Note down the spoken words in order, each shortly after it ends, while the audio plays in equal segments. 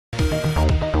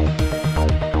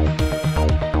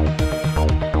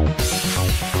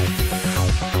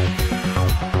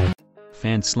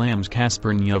and slams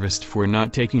Cassper Nyovest for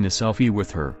not taking a selfie with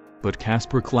her, but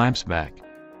Cassper claps back.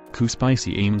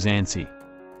 KuSpicy eMzansi.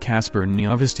 Cassper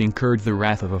Nyovest incurred the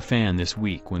wrath of a fan this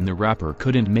week when the rapper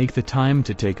couldn't make the time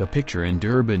to take a picture in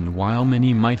Durban. While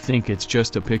many might think it's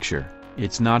just a picture,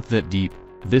 it's not that deep.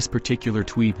 This particular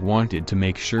tweep wanted to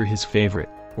make sure his favorite,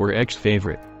 or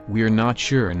ex-favorite, we're not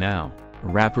sure now,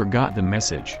 rapper got the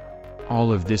message.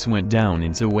 All of this went down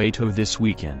in Soweto this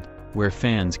weekend, where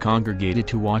fans congregated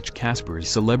to watch Cassper's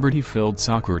celebrity-filled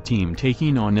soccer team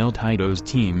taking on L-Tido's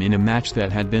team in a match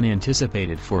that had been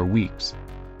anticipated for weeks.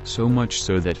 So much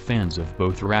so that fans of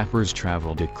both rappers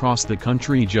traveled across the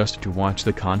country just to watch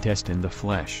the contest in the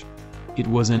flesh. It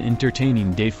was an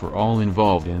entertaining day for all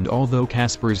involved, and although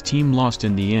Cassper's team lost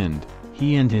in the end,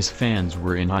 he and his fans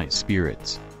were in high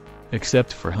spirits.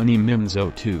 Except for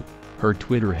eMzansi, her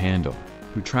Twitter handle,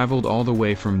 who traveled all the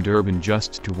way from Durban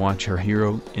just to watch her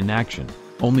hero in action,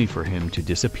 only for him to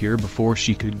disappear before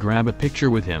she could grab a picture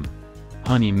with him.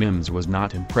 eMzansi was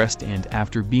not impressed, and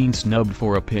after being snubbed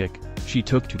for a pic, she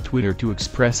took to Twitter to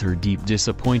express her deep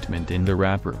disappointment in the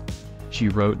rapper. She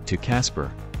wrote to Cassper,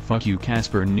 "Fuck you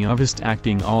Cassper Nyovest,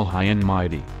 acting all high and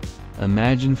mighty.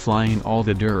 Imagine flying all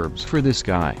the Durbs for this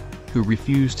guy, who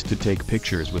refused to take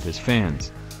pictures with his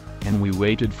fans. And we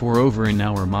waited for over an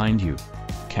hour, mind you."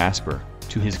 Cassper,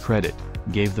 to his credit,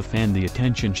 gave the fan the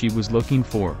attention she was looking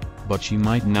for, but she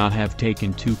might not have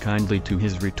taken too kindly to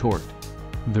his retort.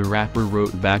 The rapper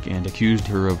wrote back and accused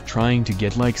her of trying to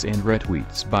get likes and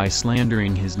retweets by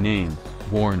slandering his name.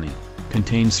 Warning: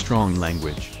 contains strong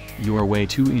language. You're way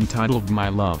too entitled, my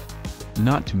love.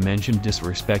 Not to mention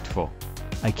disrespectful.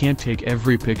 I can't take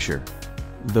every picture.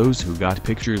 Those who got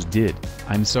pictures did.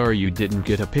 I'm sorry you didn't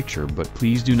get a picture, but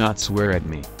please do not swear at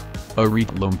me.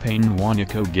 Arit lompain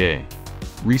wanako gay.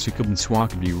 Risakab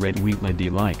swakdi red wheat lady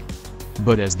like.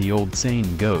 But as the old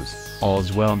saying goes,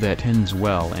 all's well that ends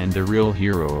well, and the real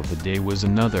hero of the day was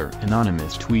another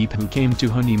anonymous tweep who came to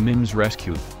eMzansi's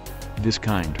rescue. This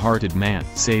kind-hearted man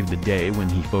saved the day when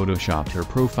he photoshopped her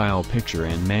profile picture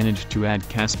and managed to add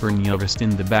Cassper Nyovest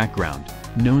in the background.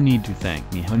 No need to thank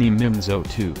me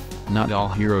eMzansi, not all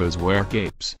heroes wear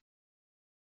capes.